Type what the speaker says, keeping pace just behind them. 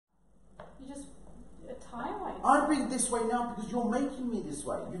I'm being this way now because you're making me this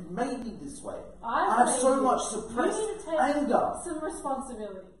way. You've made me this way. I I've have so made much you. suppressed You need to take anger. some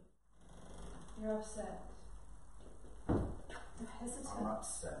responsibility. You're upset. You're hesitant. I'm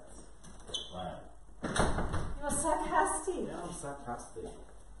upset. Wow. You're sarcastic. Yeah, I'm sarcastic.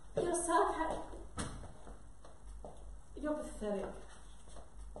 You're sarcastic. You're pathetic.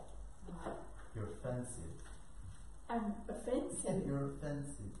 You're offensive. I'm offensive. You're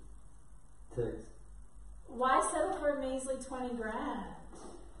offensive. Text. Why settle for a measly 20 grand?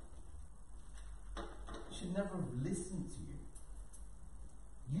 I should never have listened to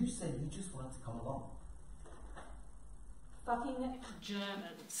you. You said you just wanted to come along. Fucking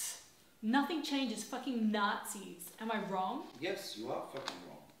Germans. Nothing changes, fucking Nazis. Am I wrong? Yes, you are fucking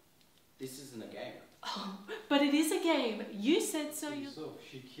wrong. This isn't a game. Oh, but it is a game. You said so. So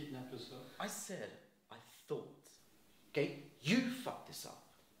she kidnapped herself. I said, I thought. Okay, you fucked this up.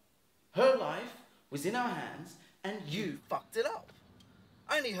 Her life was in our hands, and you fucked it up.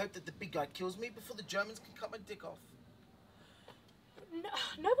 I only hope that the big guy kills me before the Germans can cut my dick off. No,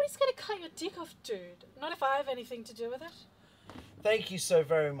 nobody's gonna cut your dick off, dude. Not if I have anything to do with it. Thank you so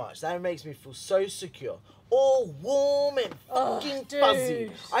very much. That makes me feel so secure. All warm and fucking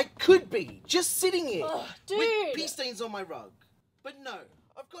fuzzy. I could be just sitting here with pee stains on my rug. But no,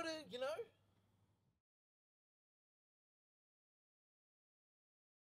 I've got to,